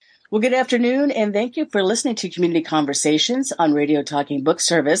Well, good afternoon, and thank you for listening to Community Conversations on Radio Talking Book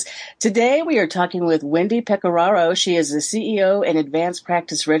Service. Today, we are talking with Wendy Pecoraro. She is the CEO and Advanced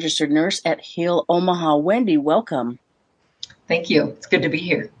Practice Registered Nurse at Heal Omaha. Wendy, welcome. Thank you. It's good to be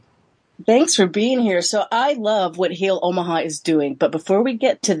here. Thanks for being here. So I love what Heal Omaha is doing, but before we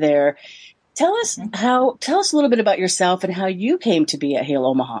get to there, tell us a little bit about yourself and how you came to be at Heal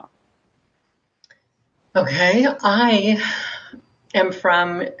Omaha. Okay, I am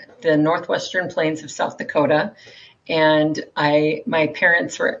from the northwestern plains of South Dakota, and my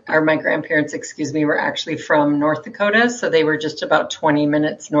grandparents, were actually from North Dakota, so they were just about 20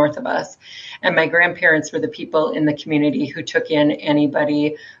 minutes north of us. And my grandparents were the people in the community who took in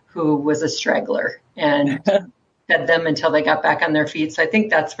anybody who was a straggler and fed them until they got back on their feet. So I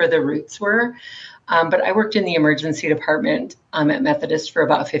think that's where the roots were. But I worked in the emergency department at Methodist for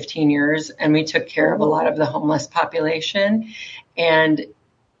about 15 years, and we took care of a lot of the homeless population. And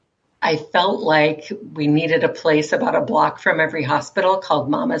I felt like we needed a place about a block from every hospital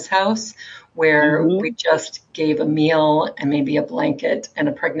called Mama's House, where we just gave a meal and maybe a blanket and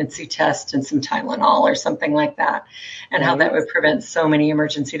a pregnancy test and some Tylenol or something like that, and how that would prevent so many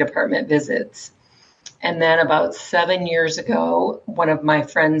emergency department visits. And then about 7 years ago, one of my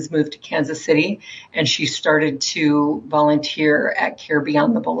friends moved to Kansas City, and she started to volunteer at Care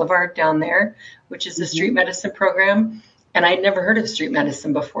Beyond the Boulevard down there, which is a street medicine program. And I'd never heard of street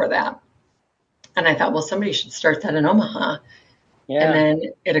medicine before that. And I thought, well, somebody should start that in Omaha. Yeah. And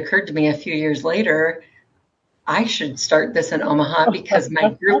then it occurred to me a few years later, I should start this in Omaha because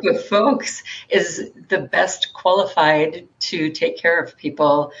my group of folks is the best qualified to take care of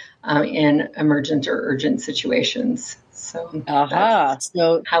people in emergent or urgent situations. So that's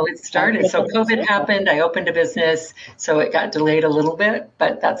how it started. So COVID happened. I opened a business, so it got delayed a little bit,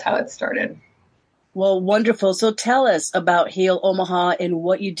 but that's how it started. Well, wonderful. So tell us about Heal Omaha and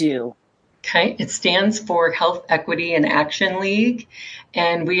what you do. Okay. It stands for Health Equity and Action League.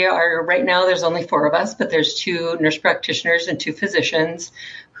 And we are, right now, there's only 4 of us, but there's 2 nurse practitioners and 2 physicians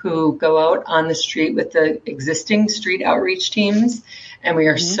who go out on the street with the existing street outreach teams. And we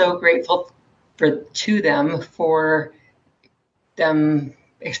are so grateful to them for them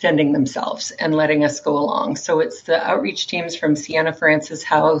extending themselves and letting us go along. So it's the outreach teams from Sienna Francis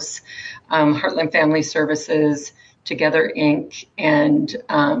House, Heartland Family Services, Together Inc., and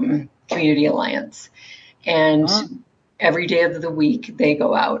Community Alliance. And every day of the week they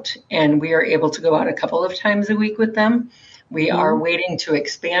go out, and we are able to go out a couple of times a week with them. We are waiting to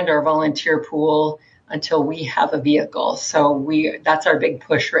expand our volunteer pool until we have a vehicle. So that's our big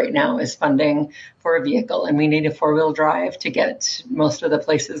push right now, is funding for a vehicle, and we need a 4-wheel drive to get most of the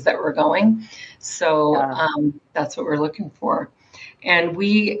places that we're going. So that's what we're looking for. And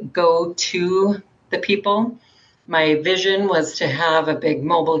we go to the people. My vision was to have a big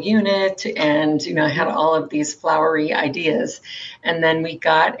mobile unit, and, I had all of these flowery ideas. And then we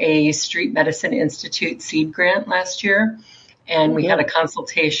got a Street Medicine Institute seed grant last year, and we had a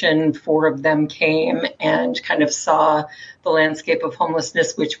consultation. 4 of them came and kind of saw the landscape of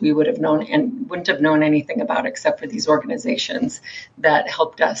homelessness, which we would have known and wouldn't have known anything about except for these organizations that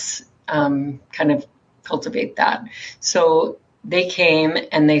helped us kind of cultivate that. So they came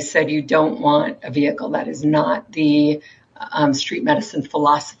and they said, you don't want a vehicle. That is not the street medicine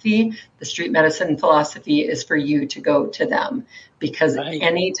philosophy. The street medicine philosophy is for you to go to them, because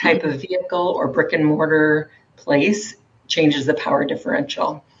any type of vehicle or brick and mortar place changes the power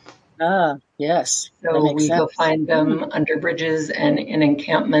differential. Yes. So we go find them under bridges and in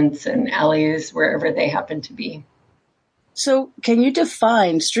encampments and alleys, wherever they happen to be. So can you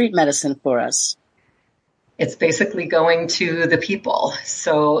define street medicine for us? It's basically going to the people.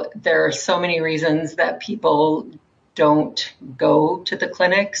 So there are so many reasons that people don't go to the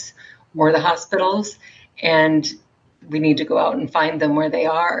clinics or the hospitals, and we need to go out and find them where they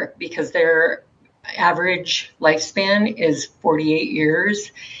are, because their average lifespan is 48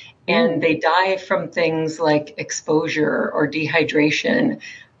 years, and they die from things like exposure or dehydration,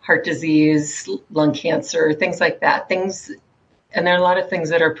 heart disease, lung cancer, things like that. And there are a lot of things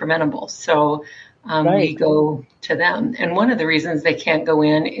that are preventable. So we go to them. And one of the reasons they can't go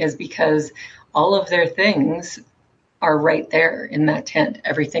in is because all of their things are right there in that tent,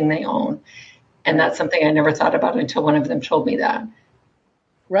 everything they own. And that's something I never thought about until one of them told me that.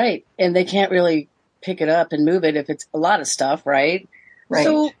 Right. And they can't really pick it up and move it if it's a lot of stuff, right? Right.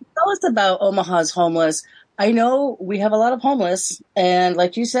 So tell us about Omaha's homeless. I know we have a lot of homeless, and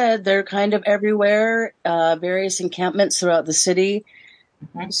like you said, they're kind of everywhere, various encampments throughout the city.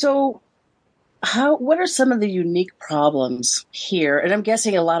 So what are some of the unique problems here? And I'm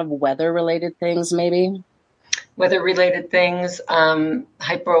guessing a lot of weather-related things, maybe? weather-related things,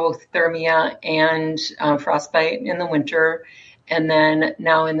 hypothermia and frostbite in the winter. And then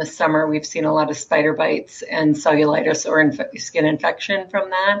now in the summer, we've seen a lot of spider bites and cellulitis or skin infection from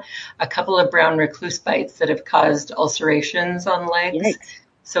that. A couple of brown recluse bites that have caused ulcerations on legs. Yikes.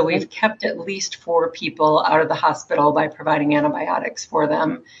 So we've kept at least 4 people out of the hospital by providing antibiotics for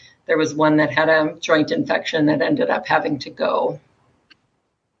them. There was one that had a joint infection that ended up having to go.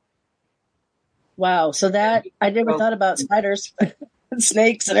 Wow. So that, I never thought about spiders and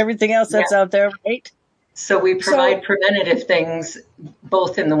snakes and everything else that's out there, right? So we provide preventative things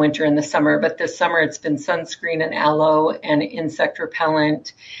both in the winter and the summer, but this summer it's been sunscreen and aloe and insect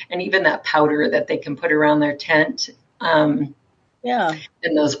repellent and even that powder that they can put around their tent. And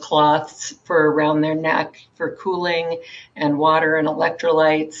those cloths for around their neck for cooling and water and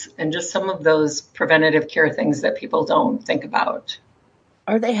electrolytes and just some of those preventative care things that people don't think about.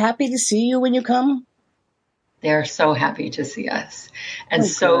 Are they happy to see you when you come? They're so happy to see us and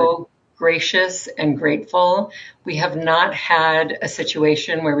so gracious and grateful. We have not had a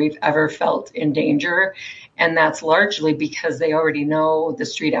situation where we've ever felt in danger. And that's largely because they already know the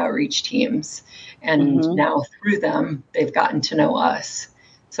street outreach teams. And now through them, they've gotten to know us.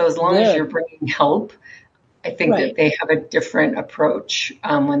 So as long as you're bringing help, I think that they have a different approach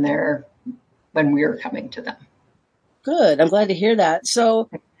when we're coming to them. Good. I'm glad to hear that. So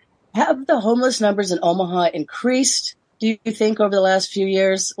have the homeless numbers in Omaha increased, do you think, over the last few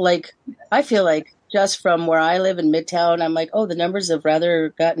years? Like, I feel like just from where I live in Midtown, I'm like, oh, the numbers have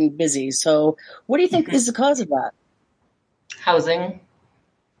rather gotten busy. So what do you think is the cause of that? Housing.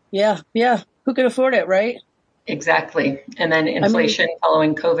 Yeah. Who can afford it, right? Exactly. And then inflation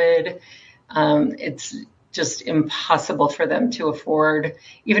following COVID. It's just impossible for them to afford,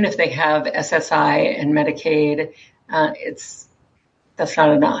 even if they have SSI and Medicaid. That's not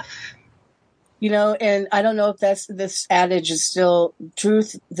enough. And I don't know if this adage is still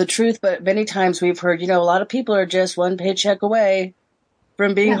the truth, but many times we've heard, a lot of people are just one paycheck away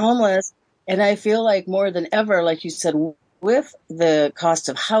from being homeless. And I feel like more than ever, like you said, with the cost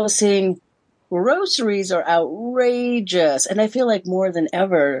of housing, groceries are outrageous. And I feel like more than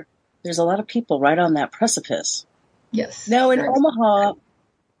ever, there's a lot of people right on that precipice. Yes. Now in Omaha,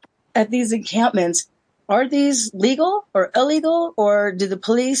 at these encampments, are these legal or illegal, or do the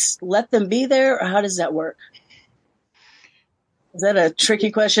police let them be there, or how does that work? Is that a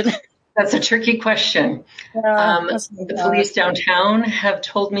tricky question? That's a tricky question. The police downtown have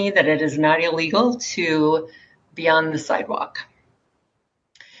told me that it is not illegal to be on the sidewalk.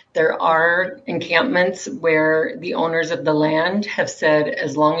 There are encampments where the owners of the land have said,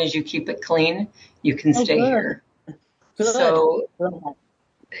 as long as you keep it clean, you can stay here. Good. So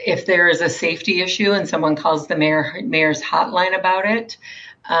if there is a safety issue and someone calls the mayor's hotline about it,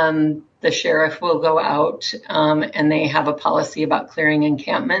 the sheriff will go out and they have a policy about clearing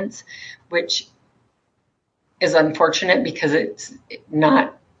encampments, which is unfortunate because they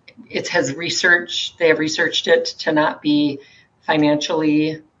have researched it to not be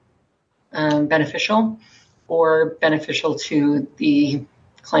financially beneficial or beneficial to the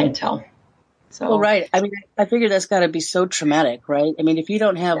clientele. So, well, right. I mean, I figure that's got to be so traumatic, right? I mean, if you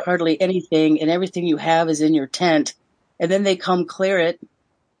don't have hardly anything and everything you have is in your tent and then they come clear it,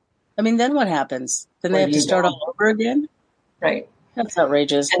 I mean, then what happens? Then they have to start all over again? Right. That's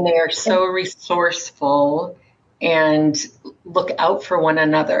outrageous. And they are so resourceful and look out for one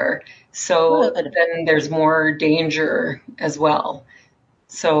another. So then there's more danger as well.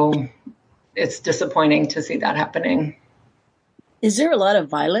 So it's disappointing to see that happening. Is there a lot of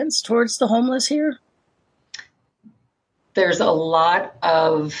violence towards the homeless here? There's a lot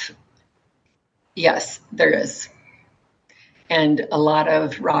of, yes, there is. And a lot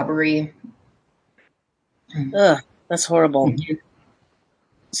of robbery. Ugh, that's horrible. Mm-hmm.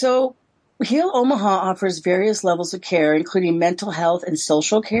 So Heal Omaha offers various levels of care, including mental health and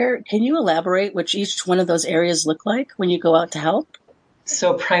social care. Can you elaborate what each one of those areas look like when you go out to help?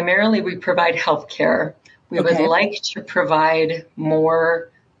 So primarily we provide health care. We would like to provide more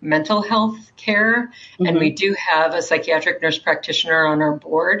mental health care, and we do have a psychiatric nurse practitioner on our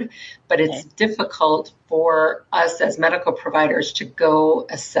board, but it's difficult for us as medical providers to go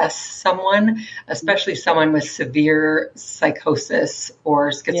assess someone, especially someone with severe psychosis or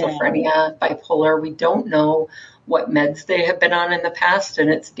schizophrenia, bipolar. We don't know what meds they have been on in the past, and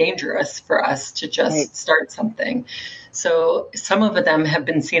it's dangerous for us to just start something. So some of them have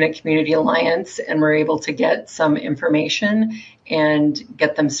been seen at Community Alliance, and we're able to get some information and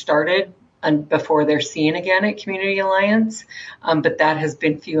get them started before they're seen again at Community Alliance. But that has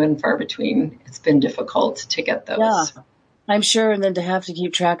been few and far between. It's been difficult to get those. Yeah, I'm sure. And then to have to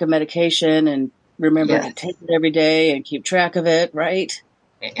keep track of medication and remember to take it every day and keep track of it, right?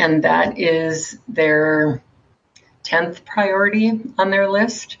 And that is their 10th priority on their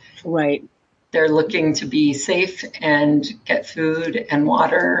list. Right. They're looking to be safe and get food and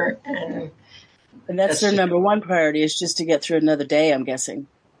water. And that's their number one priority, is just to get through another day, I'm guessing.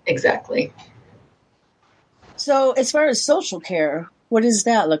 Exactly. So as far as social care, what does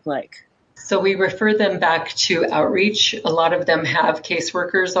that look like? So we refer them back to outreach. A lot of them have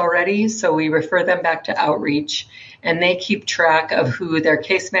caseworkers already, so we refer them back to outreach, and they keep track of who their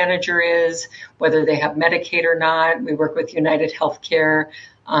case manager is, whether they have Medicaid or not. We work with United Healthcare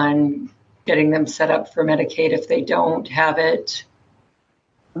on getting them set up for Medicaid if they don't have it.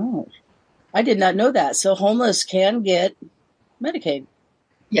 Oh, I did not know that. So homeless can get Medicaid.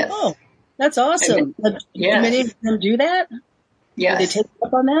 Yes. Oh, that's awesome. Yes. Do many of them do that? Yes. Do they take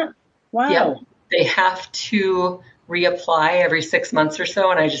up on that? Wow. Yeah, they have to reapply every 6 months or so.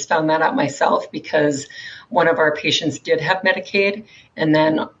 And I just found that out myself because one of our patients did have Medicaid and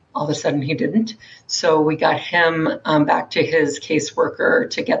then all of a sudden he didn't. So we got him back to his caseworker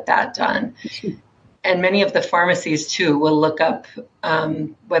to get that done. And many of the pharmacies too will look up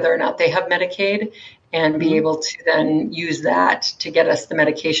whether or not they have Medicaid and be able to then use that to get us the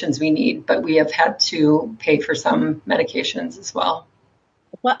medications we need. But we have had to pay for some medications as well.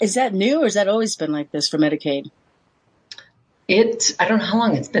 Is that new, or has that always been like this for Medicaid? I don't know how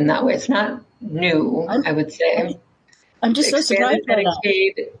long it's been that way. It's not new, I would say. I'm just so surprised by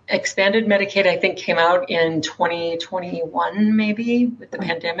that. Expanded Medicaid, I think, came out in 2021, maybe, with the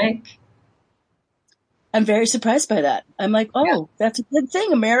pandemic. I'm very surprised by that. I'm like, that's a good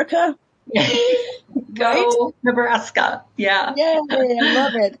thing, America. Go, right? Nebraska. Yeah. Yeah, I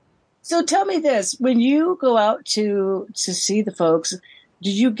love it. So tell me this, when you go out to see the folks,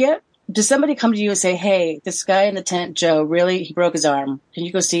 does somebody come to you and say, hey, this guy in the tent, Joe, really, he broke his arm. Can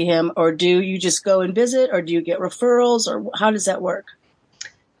you go see him? Or do you just go and visit, or do you get referrals, or how does that work?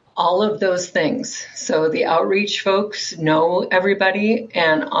 All of those things. So the outreach folks know everybody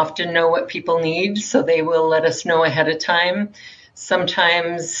and often know what people need. So they will let us know ahead of time.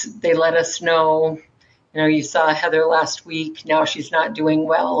 Sometimes they let us know, you saw Heather last week. Now she's not doing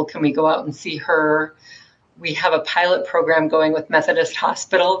well. Can we go out and see her? We have a pilot program going with Methodist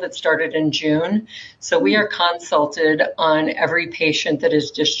Hospital that started in June. So we are consulted on every patient that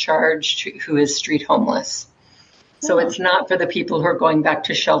is discharged who is street homeless. So it's not for the people who are going back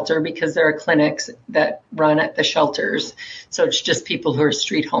to shelter, because there are clinics that run at the shelters. So it's just people who are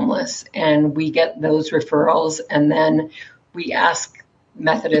street homeless. And we get those referrals, and then we ask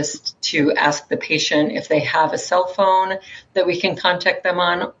Methodist to ask the patient if they have a cell phone that we can contact them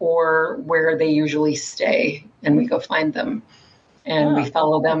on, or where they usually stay, and we go find them. And we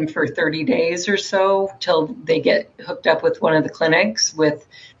follow them for 30 days or so till they get hooked up with one of the clinics, with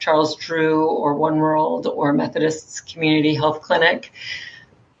Charles Drew or One World or Methodist's Community Health Clinic.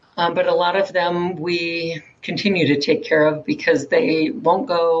 But a lot of them we continue to take care of because they won't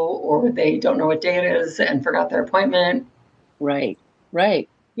go, or they don't know what day it is and forgot their appointment. Right.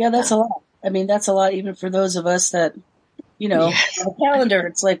 Yeah, that's a lot. I mean, that's a lot even for those of us that, have a calendar.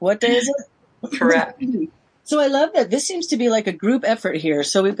 It's like, what day is it? Correct. So I love that. This seems to be like a group effort here.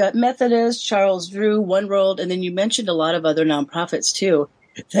 So we've got Methodist, Charles Drew, One World, and then you mentioned a lot of other nonprofits too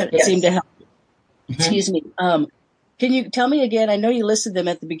that seem to help. Excuse me. Can you tell me again? I know you listed them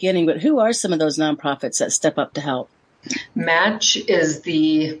at the beginning, but who are some of those nonprofits that step up to help? Match is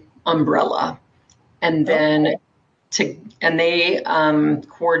the umbrella, and then they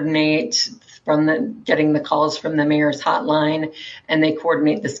coordinate from getting the calls from the mayor's hotline, and they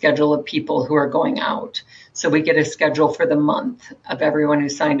coordinate the schedule of people who are going out. So we get a schedule for the month of everyone who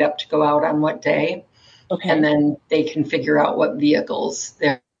signed up to go out on what day. Okay. And then they can figure out what vehicles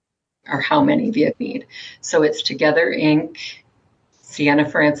there are, how many vehicles need. So it's Together Inc., Sienna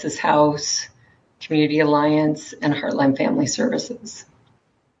Francis House, Community Alliance, and Heartline Family Services.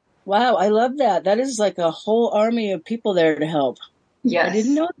 Wow, I love that. That is like a whole army of people there to help. Yes. I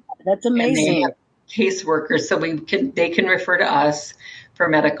didn't know that. That's amazing. And they have caseworkers, so they can refer to us for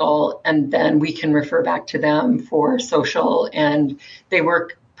medical, and then we can refer back to them for social, and they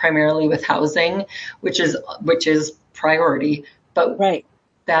work primarily with housing, which is priority. But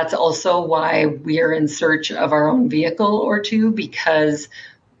that's also why we are in search of our own vehicle or two, because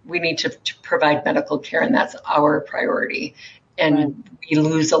we need to provide medical care, and that's our priority. And we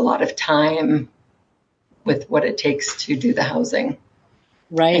lose a lot of time with what it takes to do the housing.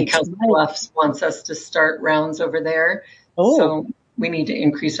 Right. And Council Bluffs wants us to start rounds over there. Oh. So we need to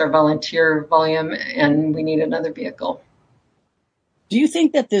increase our volunteer volume, and we need another vehicle. Do you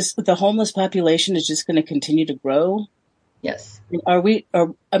think that the homeless population is just going to continue to grow? Yes. I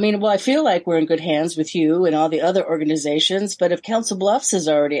feel like we're in good hands with you and all the other organizations, but if Council Bluffs is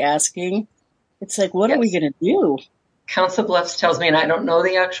already asking, it's like, what are we going to do? Council Bluffs tells me, and I don't know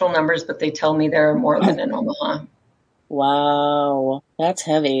the actual numbers, but they tell me there are more than in Omaha. Wow, that's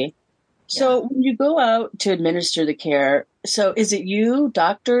heavy. So when you go out to administer the care, so is it you,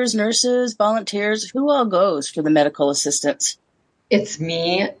 doctors, nurses, volunteers? Who all goes for the medical assistance? It's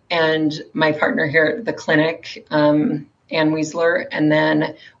me and my partner here at the clinic, Ann Weisler, and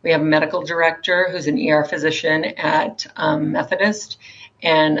then we have a medical director who's an ER physician at Methodist,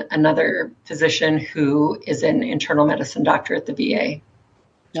 and another physician who is an internal medicine doctor at the VA.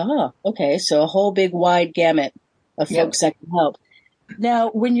 Oh, okay. So a whole big wide gamut of folks that can help. Now,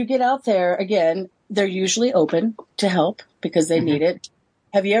 when you get out there, again, they're usually open to help because they need it.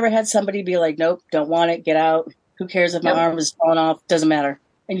 Have you ever had somebody be like, nope, don't want it, get out. Who cares if my arm is falling off? Doesn't matter.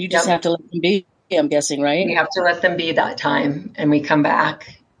 And you just have to let them be, I'm guessing, right? We have to let them be that time, and we come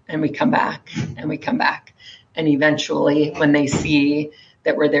back, and we come back, and we come back. And eventually, when they see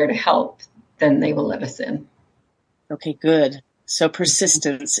that we're there to help, then they will let us in. Okay, good. So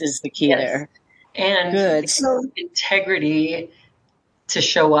persistence is the key there. And good. So integrity to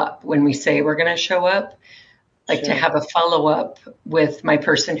show up when we say we're going to show up, like to have a follow-up with my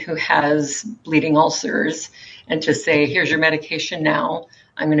person who has bleeding ulcers and to say, here's your medication now.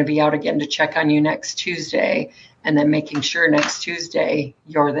 I'm going to be out again to check on you next Tuesday, and then making sure next Tuesday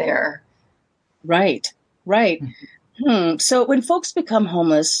you're there. Right. So when folks become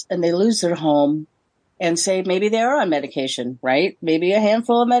homeless and they lose their home and say maybe they are on medication, right? Maybe a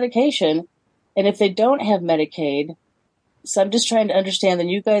handful of medication. And if they don't have Medicaid, so I'm just trying to understand,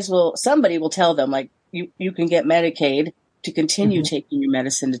 then somebody will tell them, like, you can get Medicaid to continue taking your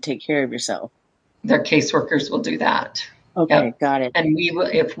medicine to take care of yourself. Their caseworkers will do that. Okay, got it. And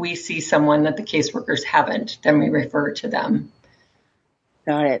if we see someone that the caseworkers haven't, then we refer to them.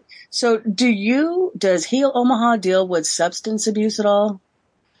 Got it. So does Heal Omaha deal with substance abuse at all?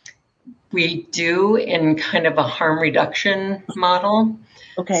 We do in kind of a harm reduction model.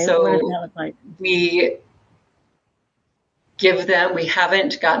 Okay, so what does that look like? We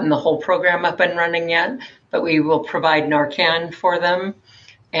haven't gotten the whole program up and running yet, but we will provide Narcan for them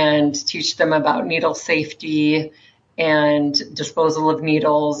and teach them about needle safety and disposal of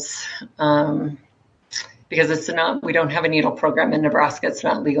needles. Because we don't have a needle program in Nebraska. It's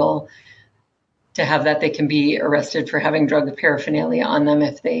not legal to have that. They can be arrested for having drug paraphernalia on them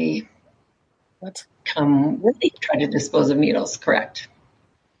if they try to dispose of needles. Correct.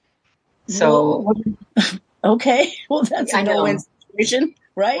 So, okay. Well, that's a no-win situation,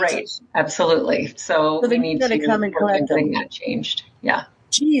 right? Right. Absolutely. So we need to come and collect them. That changed. Yeah.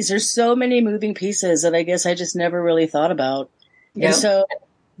 Geez, there's so many moving pieces that I guess I just never really thought about. Yep. And so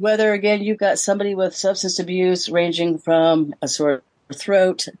whether, again, you've got somebody with substance abuse ranging from a sore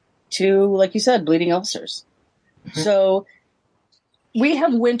throat to, like you said, bleeding ulcers. So we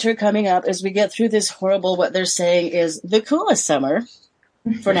have winter coming up as we get through this horrible, what they're saying is the coolest summer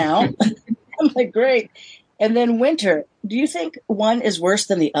for now. I'm like, great. And then winter. Do you think one is worse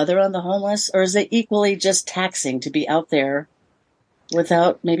than the other on the homeless, or is it equally just taxing to be out there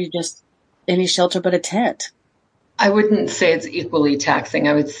without maybe just any shelter but a tent? I wouldn't say it's equally taxing.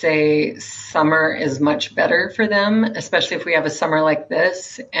 I would say summer is much better for them, especially if we have a summer like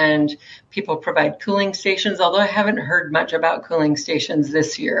this and people provide cooling stations, although I haven't heard much about cooling stations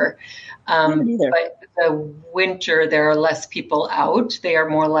this year. But the winter, there are less people out. They are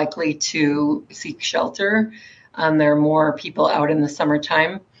more likely to seek shelter. There are more people out in the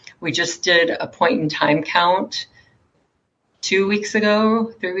summertime. We just did a point in time count 3 weeks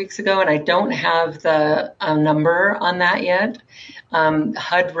ago, and I don't have the number on that yet.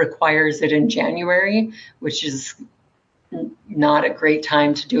 HUD requires it in January, which is not a great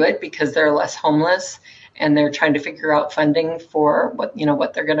time to do it because there are less homeless and they're trying to figure out funding for what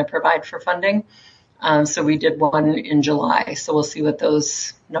they're going to provide for funding. So we did one in July. So we'll see what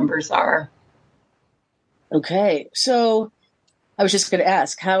those numbers are. Okay. So I was just going to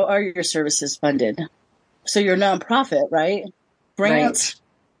ask, how are your services funded? So you're a nonprofit, right? Grants.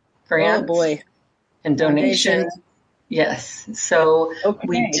 Oh boy. And donations. Yes. So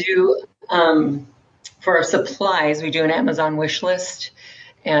we do, for our supplies, we do an Amazon wish list.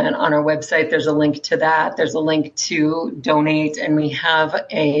 And on our website, there's a link to that. There's a link to donate. And we have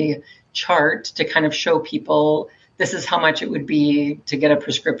a chart to kind of show people this is how much it would be to get a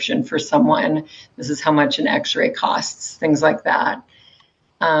prescription for someone. This is how much an x-ray costs, things like that.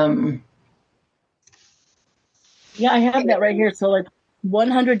 Yeah, I have that right here. So like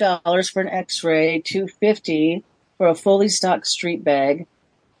 $100 for an x-ray, $250 for a fully stocked street bag,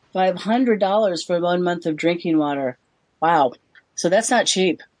 $500 for 1 month of drinking water. Wow. So that's not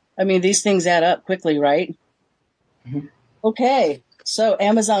cheap. I mean, these things add up quickly, right? Mm-hmm. Okay. So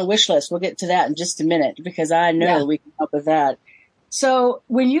Amazon wish list, we'll get to that in just a minute because I know we can help with that. So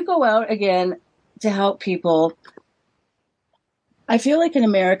when you go out again to help people, I feel like in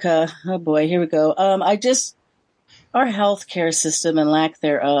America, oh boy, here we go. Our healthcare system and lack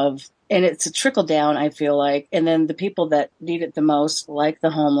thereof, and it's a trickle down, I feel like. And then the people that need it the most, like the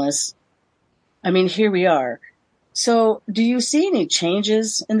homeless. I mean, here we are. So do you see any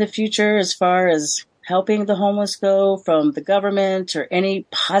changes in the future as far as helping the homeless go from the government or any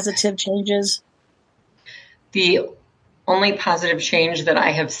positive changes? The only positive change that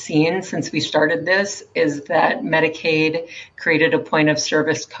I have seen since we started this is that Medicaid created a point of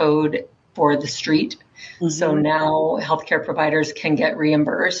service code for the street. Mm-hmm. So now healthcare providers can get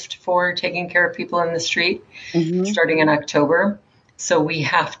reimbursed for taking care of people in the street starting in October. So we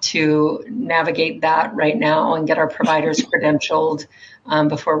have to navigate that right now and get our providers credentialed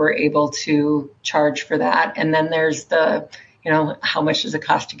before we're able to charge for that. And then there's how much does it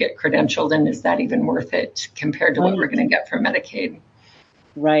cost to get credentialed, and is that even worth it compared to what we're going to get from Medicaid?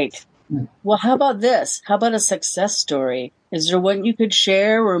 Right. Well, how about this? How about a success story? Is there one you could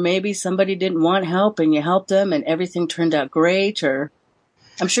share where maybe somebody didn't want help and you helped them and everything turned out great? Or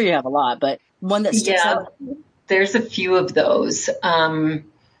I'm sure you have a lot, but one that sticks out. There's a few of those.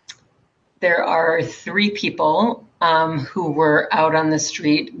 There are 3 people who were out on the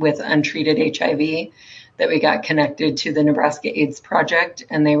street with untreated HIV that we got connected to the Nebraska AIDS Project,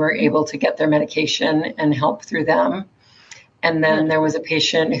 and they were able to get their medication and help through them. And then there was a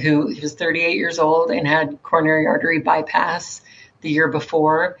patient who was 38 years old and had coronary artery bypass the year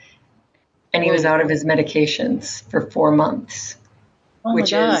before, and he was out of his medications for 4 months,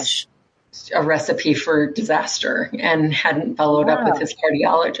 which is a recipe for disaster, and hadn't followed up with his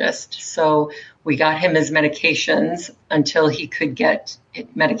cardiologist. So we got him his medications until he could get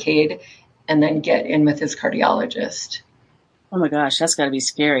Medicaid and then get in with his cardiologist. Oh my gosh, that's got to be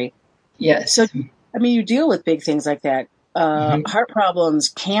scary. Yes. So, I mean, you deal with big things like that. Heart problems,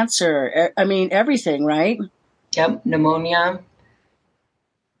 cancer, I mean, everything, right? Yep. Pneumonia.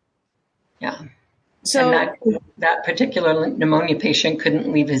 Yeah. So and that particular pneumonia patient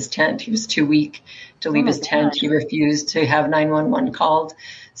couldn't leave his tent. He was too weak to leave his tent. He refused to have 911 called.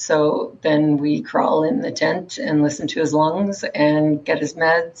 So then we crawl in the tent and listen to his lungs and get his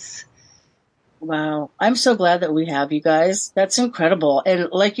meds. Wow. I'm so glad that we have you guys. That's incredible. And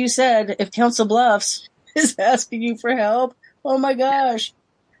like you said, if Council Bluffs is asking you for help, oh my gosh.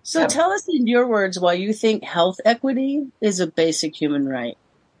 So tell us in your words why you think health equity is a basic human right.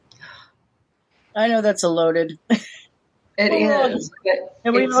 I know that's a loaded. It is.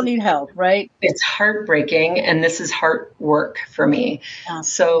 And we all need help, right? It's heartbreaking, and this is heart work for me.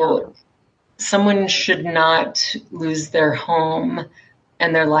 Someone should not lose their home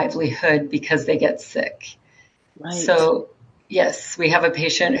and their livelihood because they get sick. Right. So, yes, we have a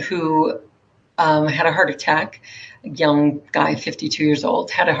patient who had a heart attack, a young guy, 52 years old,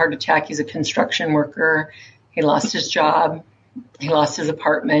 had a heart attack. He's a construction worker. He lost his job. He lost his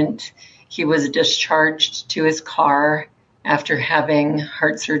apartment. He was discharged to his car after having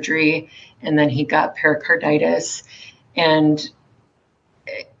heart surgery, and then he got pericarditis. And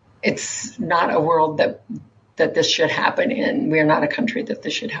it's not a world that this should happen in. We are not a country that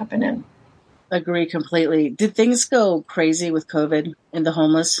this should happen in. Agree completely. Did things go crazy with COVID in the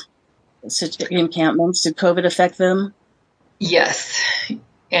homeless encampments? Did COVID affect them? Yes.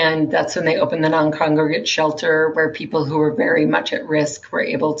 And that's when they opened the non-congregate shelter, where people who were very much at risk were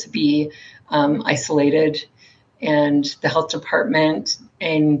able to be isolated. And the health department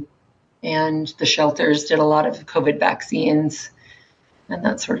and the shelters did a lot of COVID vaccines and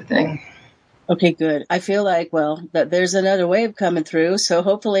that sort of thing. Okay, good. I feel like, that there's another wave coming through. So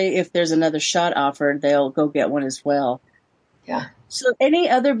hopefully if there's another shot offered, they'll go get one as well. Yeah. So any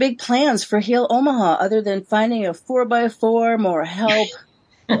other big plans for Heal Omaha other than finding a 4x4, more help?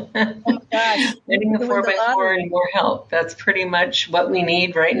 Oh my gosh. Getting a 4x4 and more help. That's pretty much what we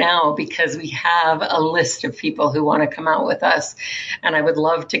need right now, because we have a list of people who want to come out with us, and I would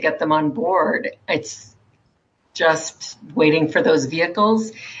love to get them on board. It's just waiting for those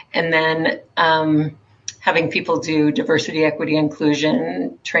vehicles, and then having people do diversity, equity,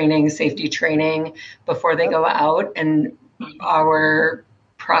 inclusion training, safety training before they go out. And our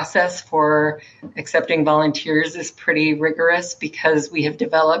process for accepting volunteers is pretty rigorous, because we have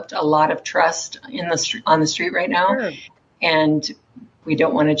developed a lot of trust on the street right now. Sure. And we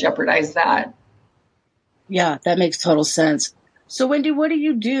don't want to jeopardize that. Yeah, that makes total sense. So Wendy, what do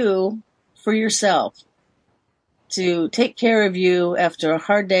you do for yourself? to take care of you after a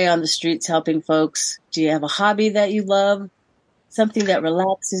hard day on the streets helping folks? Do you have a hobby that you love? Something that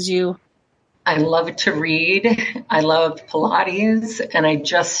relaxes you? I love to read. I love Pilates, and I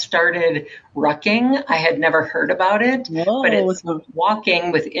just started rucking. I had never heard about it, but it's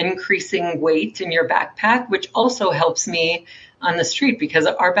walking with increasing weight in your backpack, which also helps me on the street because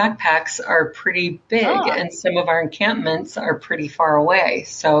our backpacks are pretty big and some of our encampments are pretty far away.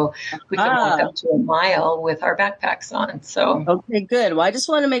 So we can walk up to a mile with our backpacks on. So okay, good. Well, I just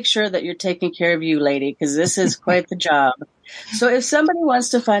want to make sure that you're taking care of you, lady, because this is quite the job. So if somebody wants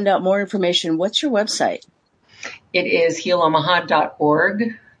to find out more information, what's your website? It is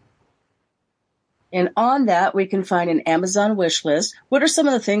healomaha.org. And on that, we can find an Amazon wish list. What are some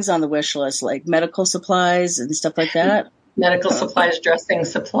of the things on the wish list, like medical supplies and stuff like that? Medical supplies, dressing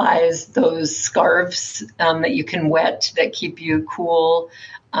supplies, those scarves that you can wet that keep you cool,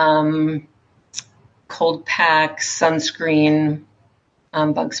 cold packs, sunscreen,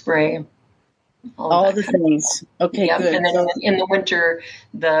 bug spray. All the things. Okay, good. And then in the winter,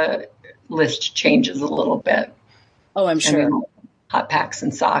 the list changes a little bit. Oh, I'm sure. Hot packs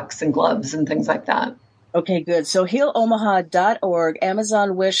and socks and gloves and things like that. Okay, good. So healomaha.org,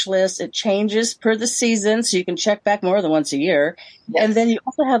 Amazon wish list. It changes per the season, so you can check back more than once a year. Yes. And then you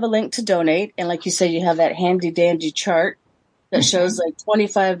also have a link to donate. And like you said, you have that handy dandy chart that shows like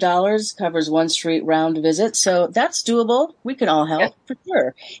 $25 covers one street round visit. So that's doable. We can all help for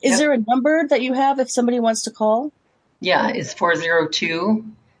sure. Is there a number that you have if somebody wants to call? Yeah, it's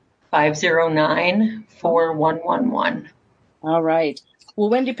 402-509-4111. All right. Well,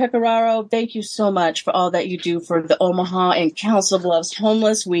 Wendy Pecoraro, thank you so much for all that you do for the Omaha and Council Bluffs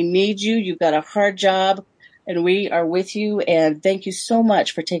homeless. We need you. You've got a hard job, and we are with you. And thank you so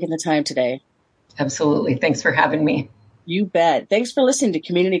much for taking the time today. Absolutely. Thanks for having me. You bet. Thanks for listening to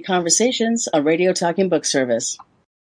Community Conversations on Radio Talking Book Service.